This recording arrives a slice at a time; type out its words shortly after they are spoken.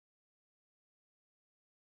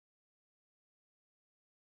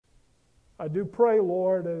I do pray,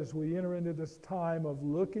 Lord, as we enter into this time of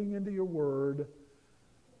looking into your word,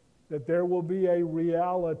 that there will be a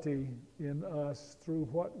reality in us through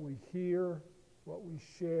what we hear, what we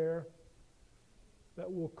share,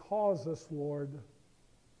 that will cause us, Lord,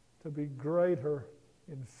 to be greater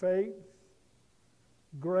in faith,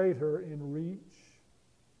 greater in reach,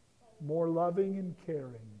 more loving and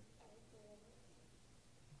caring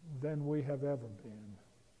than we have ever been.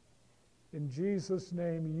 In Jesus'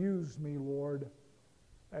 name, use me, Lord,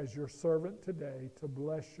 as your servant today to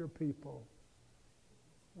bless your people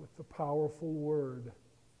with the powerful word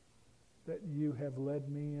that you have led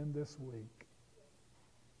me in this week.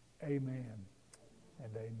 Amen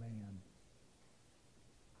and amen.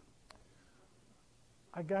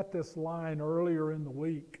 I got this line earlier in the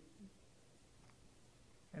week,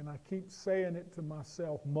 and I keep saying it to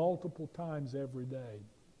myself multiple times every day.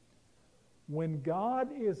 When God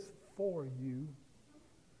is for you,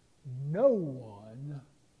 no one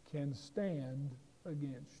can stand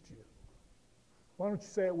against you. Why don't you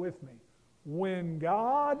say it with me? When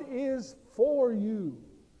God is for you,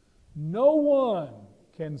 no one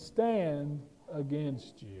can stand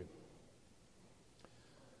against you.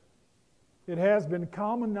 It has been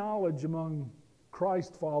common knowledge among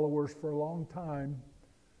Christ followers for a long time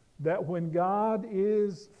that when God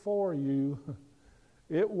is for you,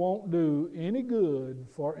 it won't do any good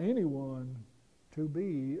for anyone to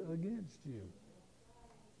be against you.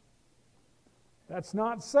 That's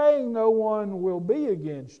not saying no one will be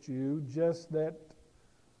against you, just that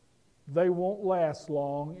they won't last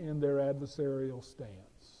long in their adversarial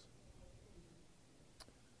stance.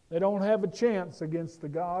 They don't have a chance against the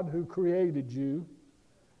God who created you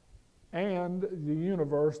and the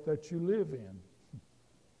universe that you live in.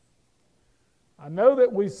 I know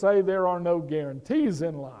that we say there are no guarantees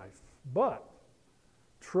in life, but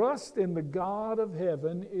trust in the God of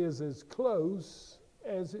heaven is as close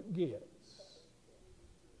as it gets.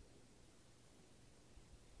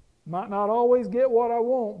 Might not always get what I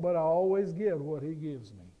want, but I always get what He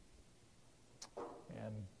gives me.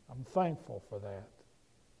 And I'm thankful for that.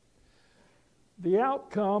 The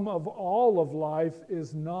outcome of all of life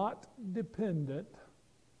is not dependent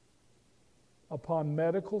upon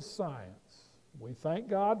medical science. We thank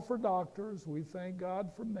God for doctors. We thank God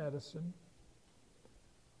for medicine.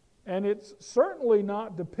 And it's certainly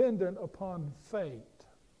not dependent upon fate.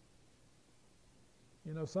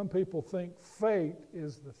 You know, some people think fate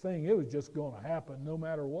is the thing. It was just going to happen no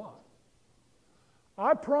matter what.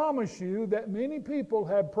 I promise you that many people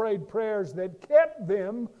have prayed prayers that kept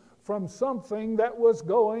them from something that was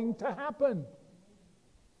going to happen.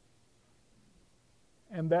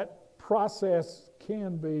 And that process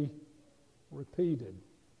can be repeated.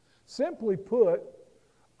 Simply put,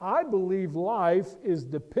 I believe life is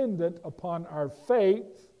dependent upon our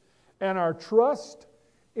faith and our trust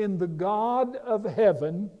in the God of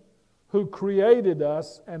heaven who created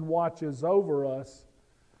us and watches over us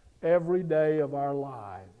every day of our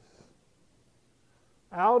lives.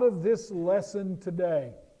 Out of this lesson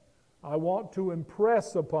today, I want to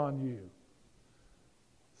impress upon you,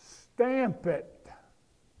 stamp it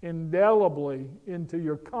indelibly into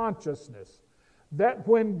your consciousness, that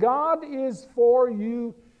when God is for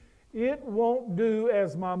you, it won't do,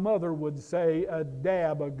 as my mother would say, a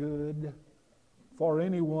dab of good for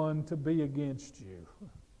anyone to be against you.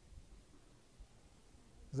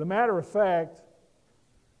 As a matter of fact,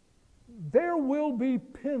 there will be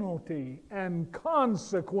penalty and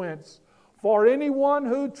consequence for anyone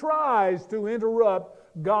who tries to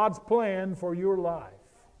interrupt God's plan for your life.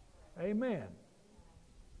 Amen.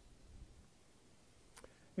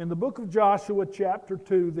 In the book of Joshua, chapter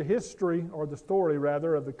 2, the history, or the story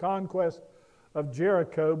rather, of the conquest of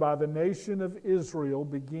Jericho by the nation of Israel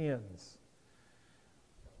begins.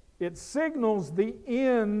 It signals the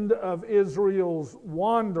end of Israel's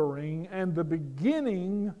wandering and the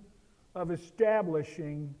beginning of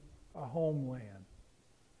establishing a homeland.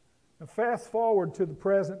 Now fast forward to the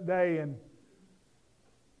present day, and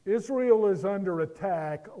Israel is under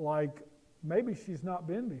attack like maybe she's not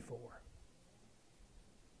been before.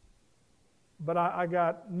 But I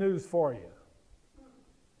got news for you.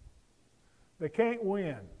 They can't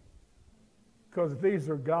win because these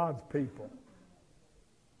are God's people.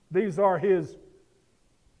 These are His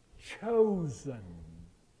chosen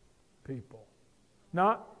people.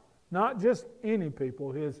 Not just any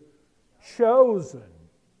people, His chosen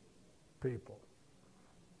people.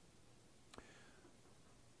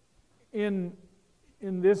 In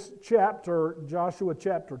this chapter, Joshua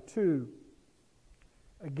chapter 2,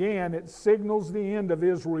 again, it signals the end of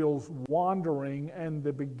Israel's wandering and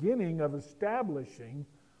the beginning of establishing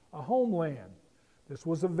a homeland. This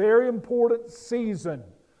was a very important season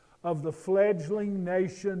of the fledgling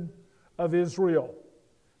nation of Israel.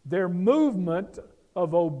 Their movement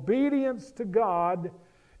of obedience to God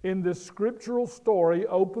in this scriptural story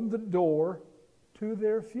opened the door to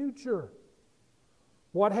their future.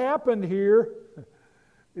 What happened here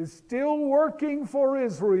is still working for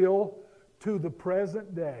Israel to the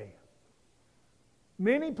present day.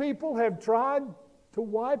 Many people have tried to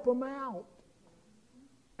wipe them out,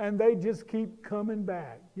 and they just keep coming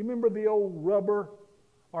back. You remember the old rubber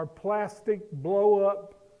or plastic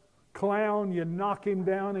blow-up clown? You knock him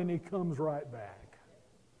down and he comes right back.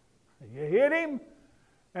 You hit him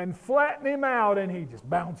and flatten him out and he just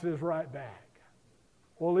bounces right back.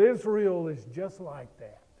 Well, Israel is just like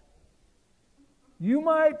that. You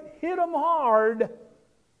might hit them hard,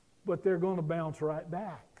 but they're going to bounce right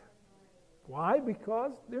back. Why?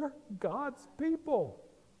 Because they're God's people.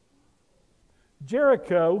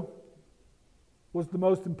 Jericho was the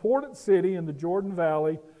most important city in the Jordan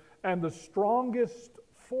Valley and the strongest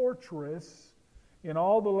fortress in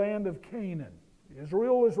all the land of Canaan.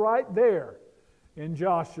 Israel is right there in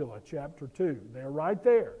Joshua chapter 2. They're right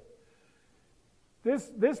there.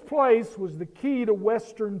 This place was the key to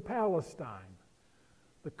western Palestine.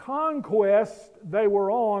 The conquest they were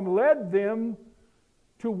on led them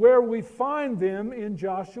to where we find them in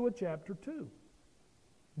Joshua chapter 2.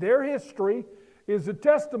 Their history is a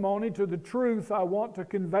testimony to the truth I want to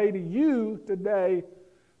convey to you today,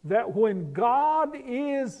 that when God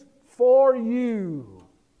is for you,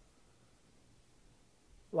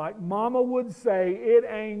 like Mama would say, it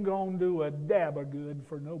ain't going to do a dab of good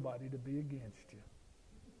for nobody to be against you.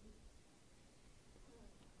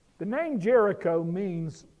 The name Jericho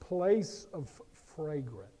means place of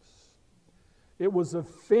fragrance. It was a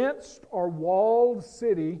fenced or walled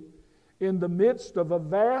city in the midst of a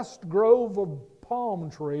vast grove of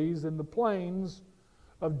palm trees in the plains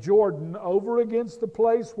of Jordan, over against the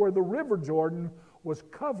place where the river Jordan was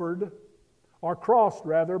covered, or crossed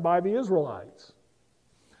rather, by the Israelites.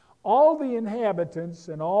 All the inhabitants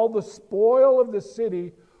and all the spoil of the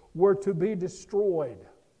city were to be destroyed.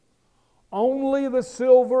 Only the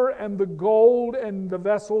silver and the gold and the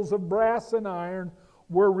vessels of brass and iron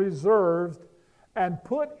were reserved and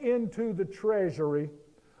put into the treasury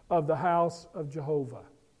of the house of Jehovah.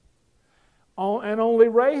 And only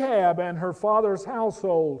Rahab and her father's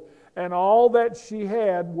household and all that she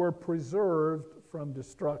had were preserved from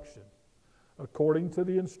destruction, according to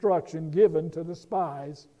the instruction given to the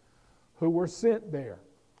spies who were sent there.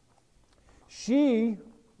 She,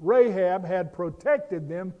 Rahab, had protected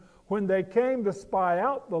them when they came to spy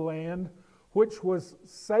out the land, which was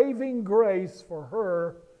saving grace for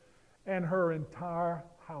her and her entire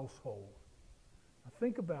household. Now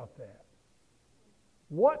think about that.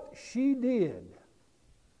 What she did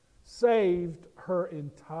saved her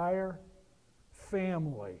entire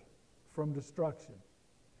family from destruction.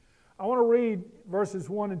 I want to read verses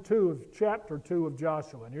 1 and 2 of chapter 2 of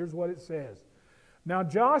Joshua, and here's what it says. Now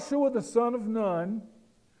Joshua the son of Nun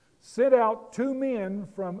sent out 2 men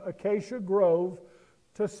from Acacia Grove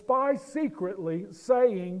to spy secretly,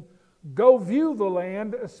 saying, "Go view the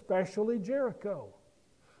land, especially Jericho."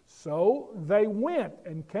 So they went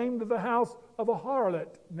and came to the house of a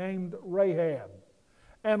harlot named Rahab,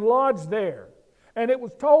 and lodged there. And it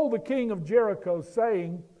was told the king of Jericho,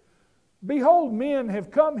 saying, "Behold, men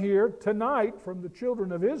have come here tonight from the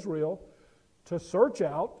children of Israel to search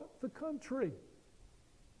out the country."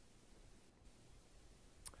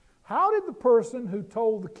 How did the person who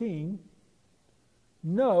told the king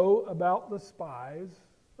know about the spies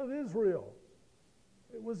of Israel?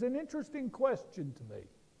 It was an interesting question to me.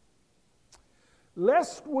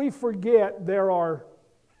 Lest we forget, there are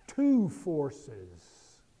 2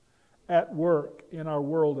 forces at work in our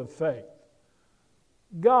world of faith.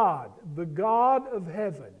 God, the God of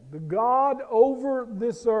heaven, the God over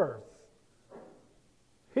this earth,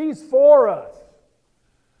 He's for us.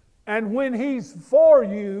 And when He's for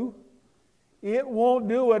you, it won't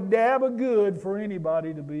do a dab of good for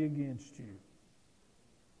anybody to be against you.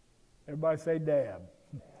 Everybody say dab.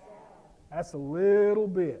 That's a little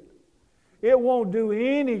bit. It won't do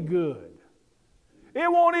any good.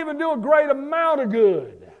 It won't even do a great amount of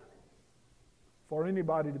good for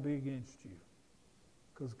anybody to be against you,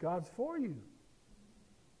 because God's for you.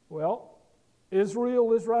 Well,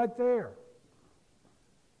 Israel is right there.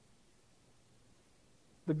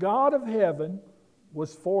 The God of heaven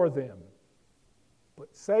was for them,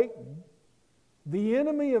 but Satan, the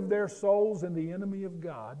enemy of their souls and the enemy of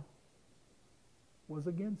God, was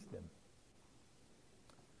against them.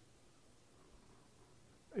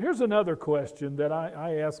 Here's another question that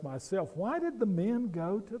I ask myself. Why did the men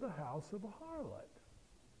go to the house of a harlot?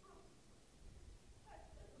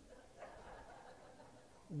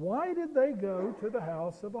 Why did they go to the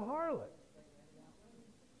house of a harlot?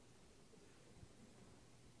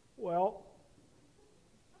 Well,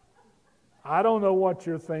 I don't know what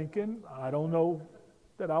you're thinking. I don't know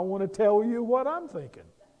that I want to tell you what I'm thinking.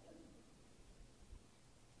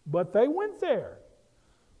 But they went there.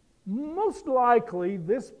 Most likely,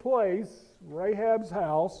 this place, Rahab's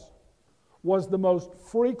house, was the most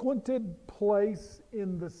frequented place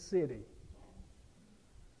in the city.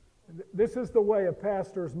 This is the way a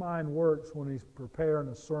pastor's mind works when he's preparing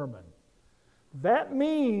a sermon. That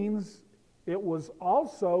means it was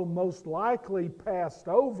also most likely passed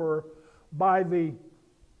over by the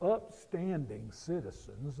upstanding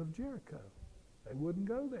citizens of Jericho. They wouldn't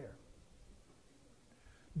go there.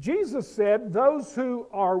 Jesus said, "Those who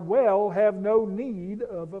are well have no need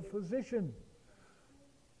of a physician,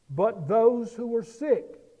 but those who are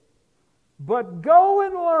sick. But go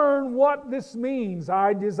and learn what this means.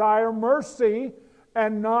 I desire mercy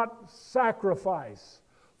and not sacrifice.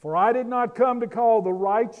 For I did not come to call the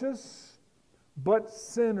righteous, but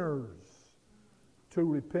sinners to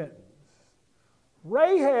repentance."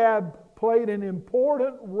 Rahab played an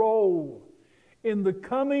important role in the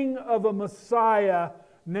coming of a Messiah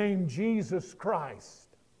named Jesus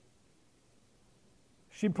Christ.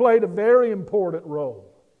 She played a very important role.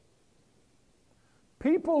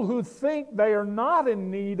 People who think they are not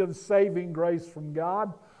in need of saving grace from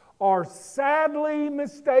God are sadly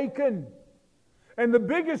mistaken. And the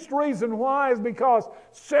biggest reason why is because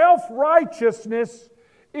self-righteousness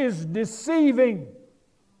is deceiving.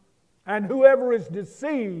 And whoever is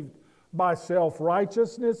deceived by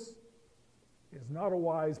self-righteousness is not a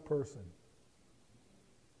wise person.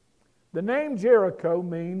 The name Jericho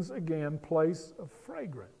means, again, place of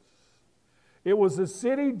fragrance. It was a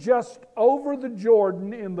city just over the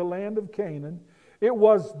Jordan in the land of Canaan. It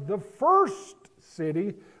was the first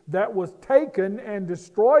city that was taken and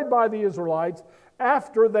destroyed by the Israelites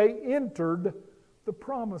after they entered the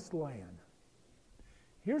Promised Land.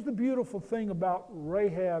 Here's the beautiful thing about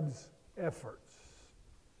Rahab's efforts.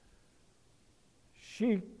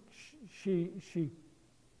 She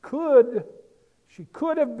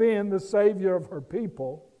could have been the savior of her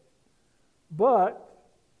people, but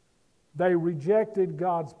they rejected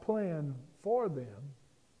God's plan for them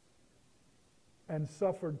and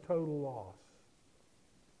suffered total loss.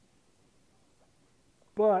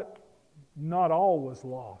 But not all was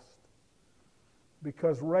lost,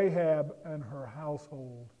 because Rahab and her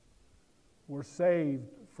household were saved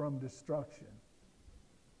from destruction.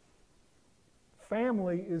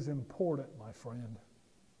 Family is important, my friend.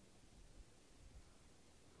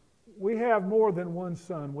 We have more than one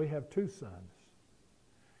son. We have two sons.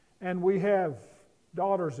 And we have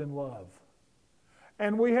daughters in love.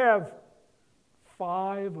 And we have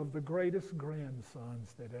 5 of the greatest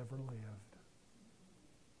grandsons that ever lived.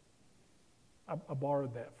 I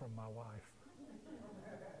borrowed that from my wife.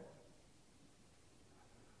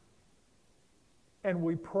 And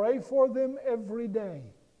we pray for them every day.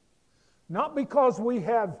 Not because we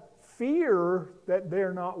have fear that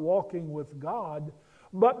they're not walking with God,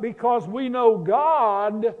 but because we know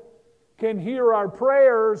God can hear our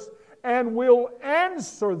prayers and will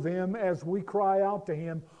answer them as we cry out to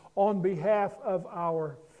Him on behalf of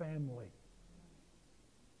our family.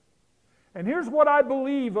 And here's what I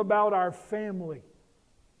believe about our family.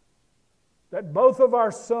 That both of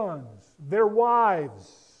our sons, their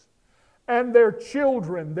wives, and their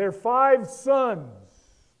children, their 5 sons,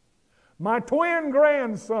 my twin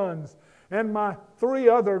grandsons, and my 3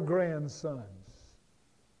 other grandsons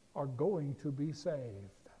are going to be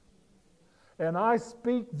saved. And I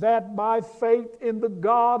speak that by faith in the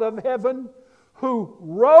God of heaven, who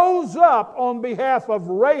rose up on behalf of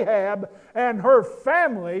Rahab and her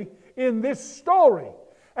family in this story,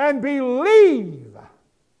 and believe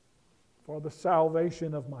for the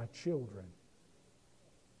salvation of my children.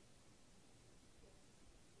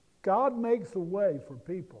 God makes a way for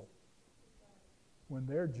people when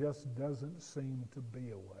there just doesn't seem to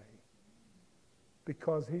be a way,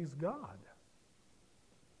 because He's God.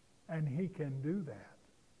 And He can do that.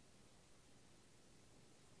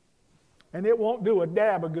 And it won't do a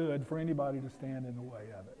dab of good for anybody to stand in the way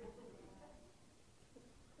of it.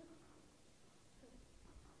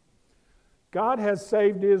 God has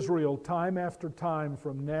saved Israel time after time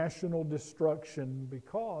from national destruction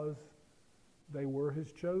because they were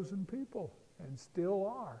His chosen people and still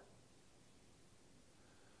are.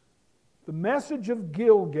 The message of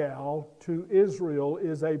Gilgal to Israel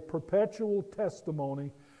is a perpetual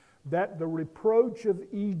testimony that the reproach of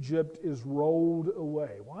Egypt is rolled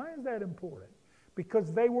away. Why is that important?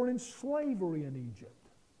 Because they were in slavery in Egypt.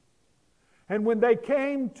 And when they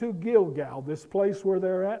came to Gilgal, this place where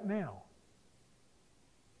they're at now,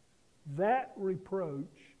 that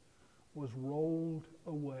reproach was rolled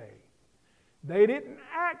away. They didn't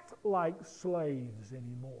act like slaves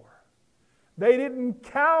anymore. They didn't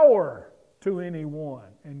cower to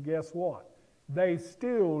anyone. And guess what? They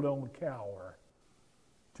still don't cower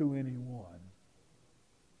to anyone.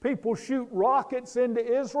 People shoot rockets into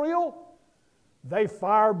Israel, they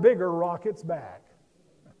fire bigger rockets back.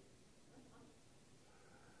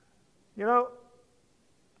 You know,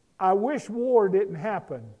 I wish war didn't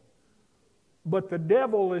happen, but the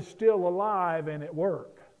devil is still alive and at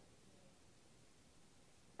work.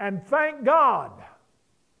 And thank God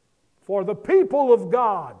for the people of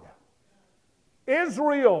God,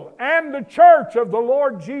 Israel and the church of the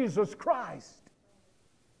Lord Jesus Christ,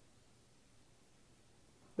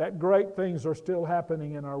 that great things are still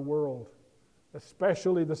happening in our world,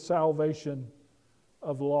 especially the salvation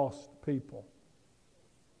of lost people.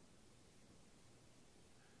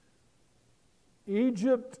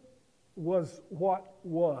 Egypt was what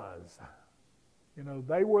was. You know,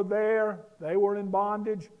 they were there, they were in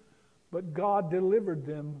bondage, but God delivered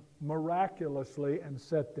them miraculously and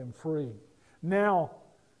set them free. Now,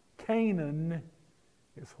 Canaan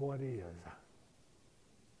is what is.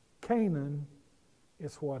 Canaan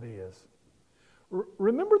is what is.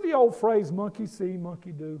 Remember the old phrase, monkey see,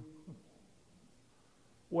 monkey do?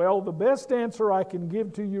 Well, the best answer I can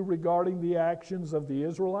give to you regarding the actions of the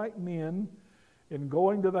Israelite men in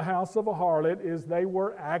going to the house of a harlot is they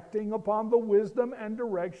were acting upon the wisdom and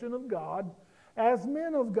direction of God as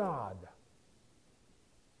men of God.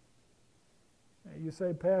 Now you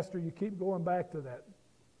say, Pastor, you keep going back to that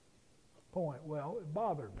point. Well, it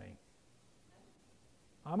bothered me.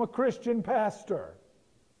 I'm a Christian pastor.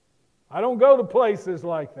 I don't go to places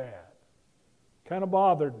like that. Kind of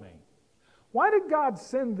bothered me. Why did God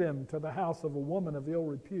send them to the house of a woman of ill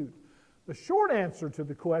repute? The short answer to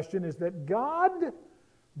the question is that God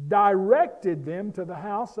directed them to the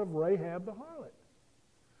house of Rahab the harlot.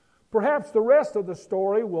 Perhaps the rest of the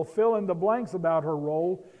story will fill in the blanks about her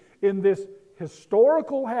role in this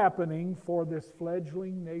historical happening for this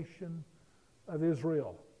fledgling nation of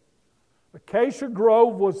Israel. Acacia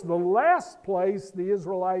Grove was the last place the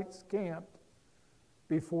Israelites camped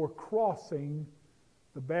before crossing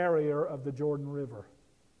the barrier of the Jordan River.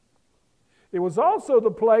 It was also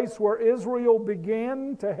the place where Israel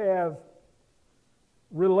began to have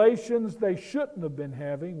relations they shouldn't have been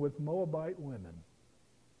having with Moabite women.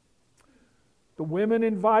 The women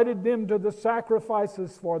invited them to the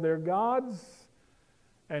sacrifices for their gods,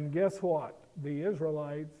 and guess what? The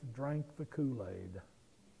Israelites drank the Kool-Aid.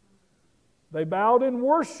 They bowed in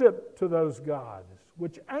worship to those gods,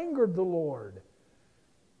 which angered the Lord.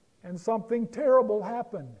 And something terrible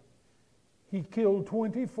happened. He killed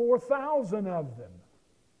 24,000 of them.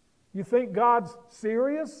 You think God's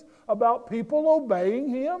serious about people obeying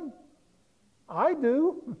Him? I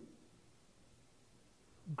do.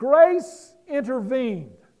 Grace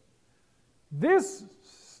intervened. This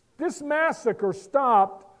massacre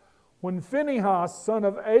stopped when Phinehas, son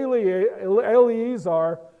of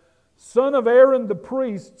Eleazar, son of Aaron the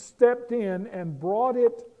priest, stepped in and brought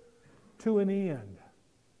it to an end.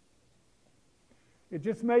 It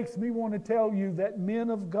just makes me want to tell you that men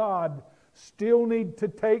of God still need to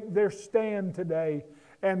take their stand today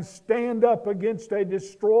and stand up against a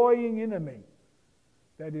destroying enemy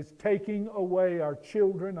that is taking away our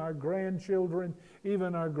children, our grandchildren,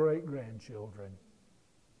 even our great-grandchildren.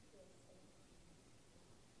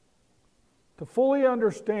 To fully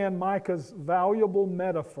understand Micah's valuable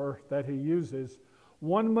metaphor that he uses,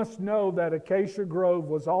 one must know that Acacia Grove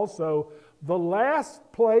was also the last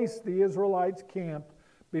place the Israelites camped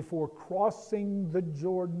before crossing the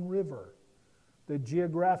Jordan River, the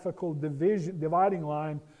geographical dividing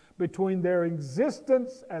line between their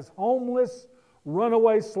existence as homeless,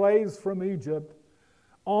 runaway slaves from Egypt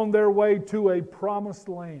on their way to a promised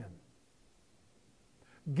land.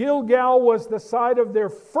 Gilgal was the site of their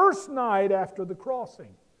first night after the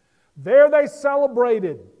crossing. There they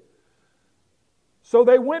celebrated. So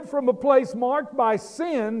they went from a place marked by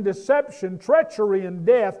sin, deception, treachery, and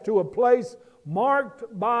death to a place marked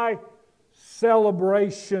by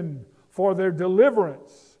celebration for their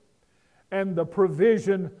deliverance and the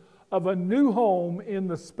provision of a new home in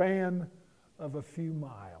the span of a few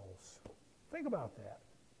miles. Think about that.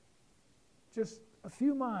 Just a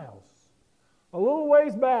few miles. A little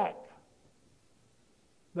ways back,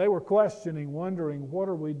 they were questioning, wondering, what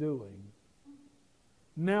are we doing?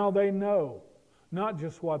 Now they know not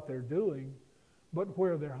just what they're doing, but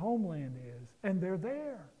where their homeland is, and they're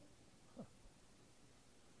there.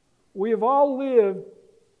 We have all lived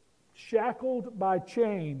shackled by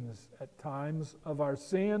chains at times of our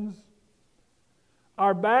sins.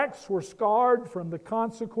 Our backs were scarred from the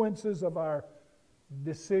consequences of our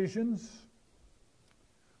decisions.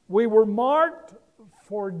 We were marked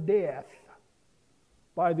for death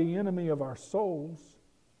by the enemy of our souls.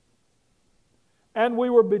 And we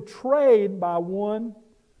were betrayed by one,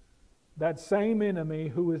 that same enemy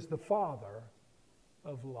who is the father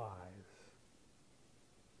of lies.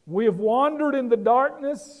 We have wandered in the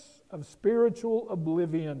darkness of spiritual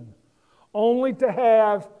oblivion, only to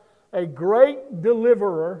have a great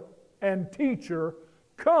deliverer and teacher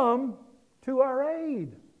come to our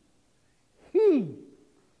aid. He,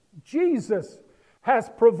 Jesus, has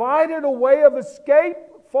provided a way of escape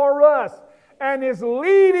for us and is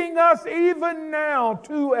leading us even now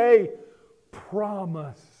to a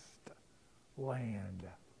promised land.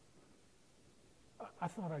 I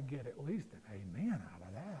thought I'd get at least an amen out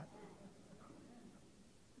of that.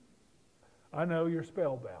 I know you're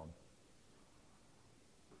spellbound.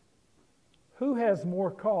 Who has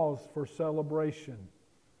more cause for celebration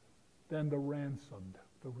than the ransomed,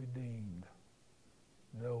 the redeemed?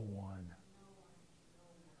 No one.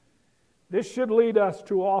 This should lead us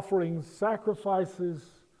to offering sacrifices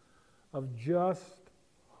of just,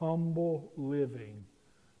 humble living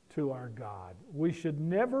to our God. We should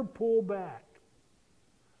never pull back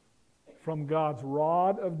from God's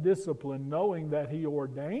rod of discipline, knowing that He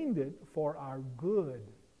ordained it for our good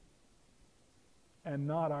and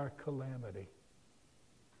not our calamity.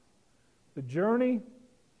 The journey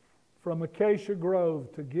from Acacia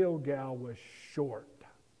Grove to Gilgal was short,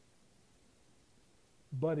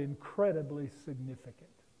 but incredibly significant.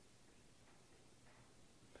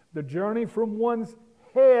 The journey from one's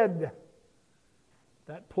head,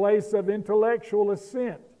 that place of intellectual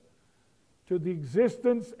assent, to the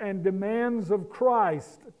existence and demands of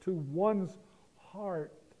Christ, to one's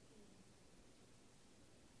heart.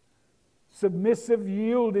 Submissive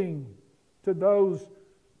yielding to those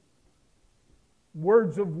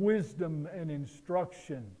words of wisdom and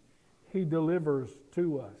instruction He delivers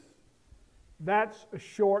to us. That's a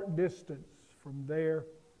short distance from there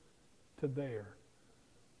to there.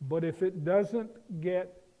 But if it doesn't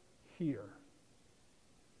get here,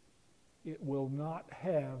 it will not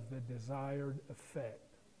have the desired effect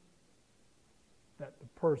that the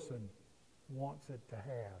person wants it to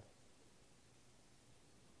have.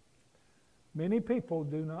 Many people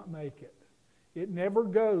do not make it. It never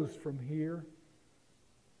goes from here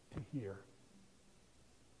to here.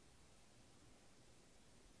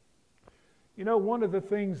 You know, one of the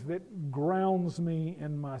things that grounds me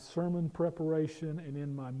in my sermon preparation and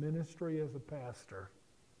in my ministry as a pastor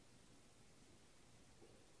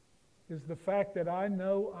is the fact that I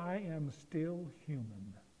know I am still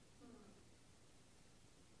human.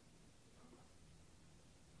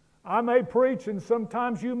 I may preach, and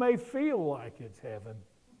sometimes you may feel like it's heaven.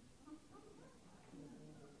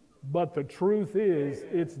 But the truth is,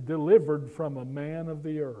 it's delivered from a man of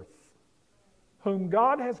the earth, whom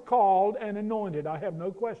God has called and anointed. I have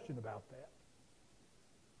no question about that.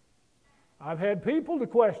 I've had people to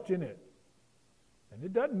question it, and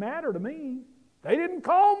it doesn't matter to me. They didn't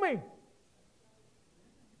call me.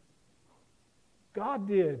 God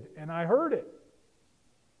did, and I heard it.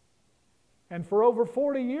 And for over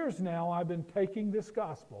 40 years now, I've been taking this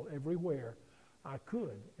gospel everywhere I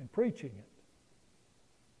could and preaching it.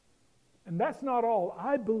 And that's not all.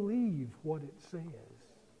 I believe what it says.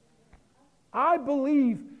 I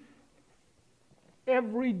believe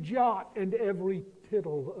every jot and every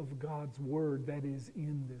tittle of God's Word that is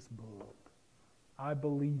in this book. I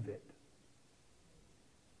believe it.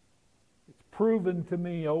 It's proven to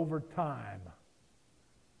me over time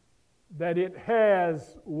that it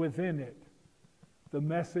has within it the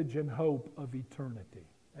message and hope of eternity.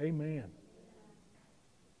 Amen.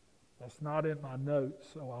 That's not in my notes,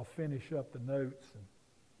 so I'll finish up the notes and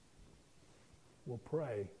we'll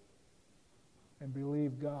pray and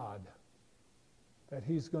believe God that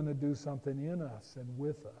He's going to do something in us and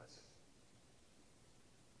with us.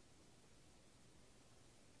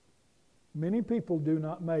 Many people do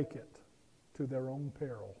not make it to their own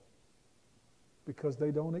peril because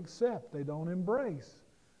they don't accept, they don't embrace,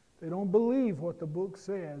 they don't believe what the book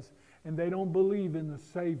says, and they don't believe in the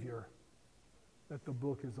Savior that the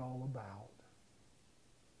book is all about.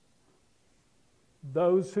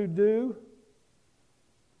 Those who do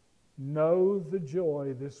know the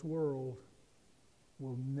joy this world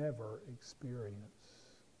will never experience.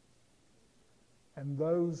 And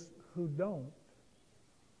those who don't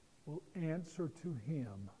will answer to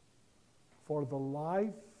Him for the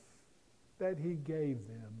life that He gave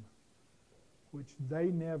them, which they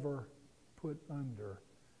never put under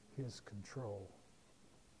His control.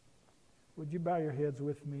 Would you bow your heads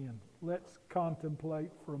with me and let's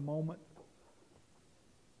contemplate for a moment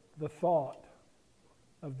the thought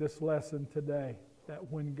of this lesson today,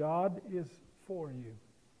 that when God is for you,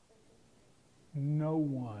 no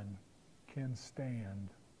one can stand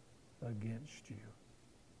against you.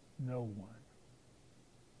 No one.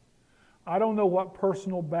 I don't know what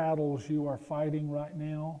personal battles you are fighting right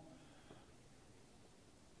now.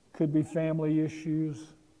 Could be family issues.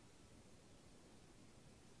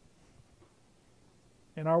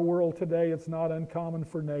 In our world today, it's not uncommon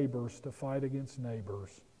for neighbors to fight against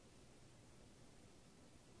neighbors.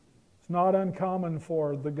 It's not uncommon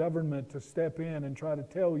for the government to step in and try to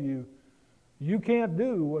tell you, you can't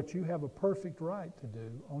do what you have a perfect right to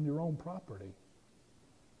do on your own property.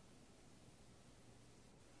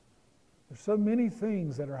 There's so many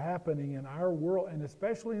things that are happening in our world, and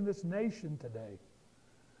especially in this nation today,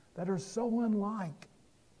 that are so unlike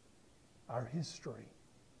our history.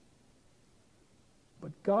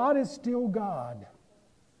 But God is still God,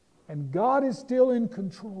 and God is still in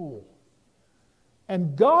control.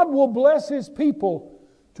 And God will bless His people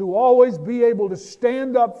to always be able to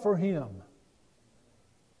stand up for Him,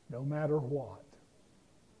 no matter what.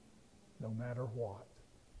 No matter what.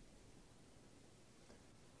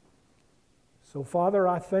 So, Father,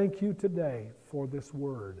 I thank You today for this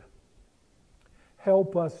word.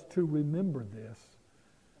 Help us to remember this,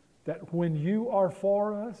 that when You are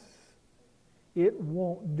for us, it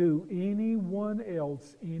won't do anyone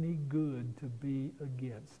else any good to be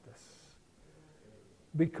against us.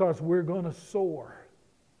 Because we're going to soar.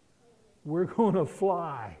 We're going to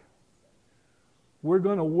fly. We're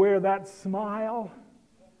going to wear that smile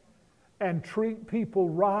and treat people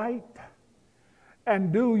right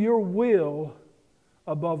and do Your will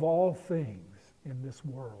above all things in this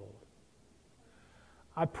world.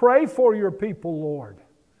 I pray for Your people, Lord,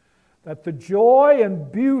 that the joy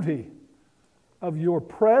and beauty of Your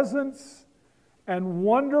presence and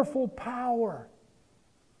wonderful power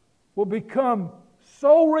will become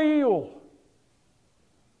so real,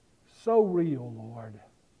 Lord,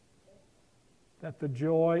 that the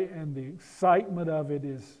joy and the excitement of it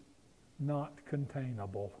is not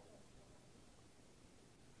containable.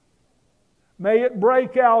 May it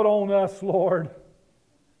break out on us, Lord,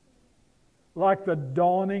 like the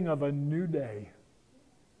dawning of a new day.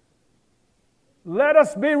 Let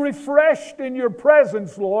us be refreshed in Your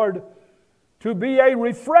presence, Lord, to be a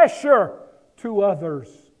refresher to others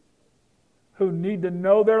who need to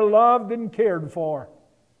know they're loved and cared for.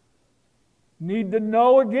 Need to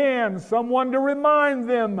know again, someone to remind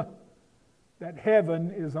them that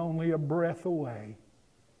heaven is only a breath away.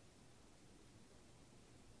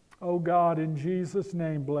 Oh God, in Jesus'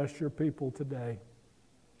 name, bless Your people today.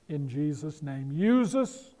 In Jesus' name. Use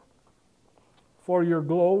us for Your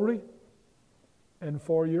glory and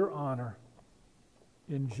for Your honor.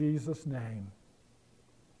 In Jesus' name.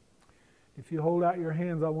 If you hold out your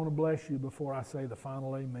hands, I want to bless you before I say the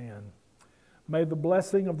final amen. May the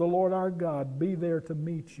blessing of the Lord our God be there to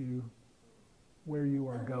meet you where you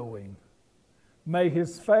are going. May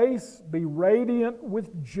His face be radiant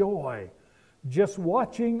with joy, just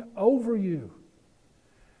watching over you.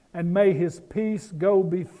 And may His peace go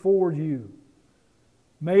before you.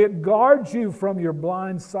 May it guard you from your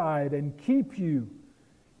blind side and keep you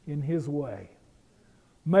in His way.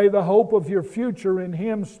 May the hope of your future in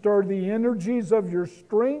Him stir the energies of your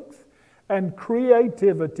strength and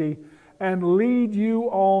creativity and lead you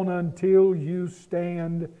on until you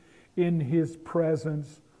stand in His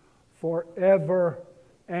presence forever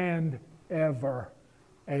and ever.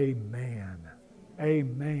 Amen.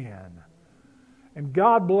 Amen. And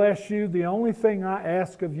God bless you. The only thing I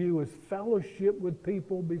ask of you is fellowship with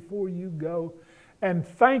people before you go. And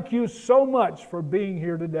thank you so much for being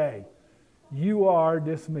here today. You are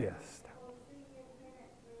dismissed.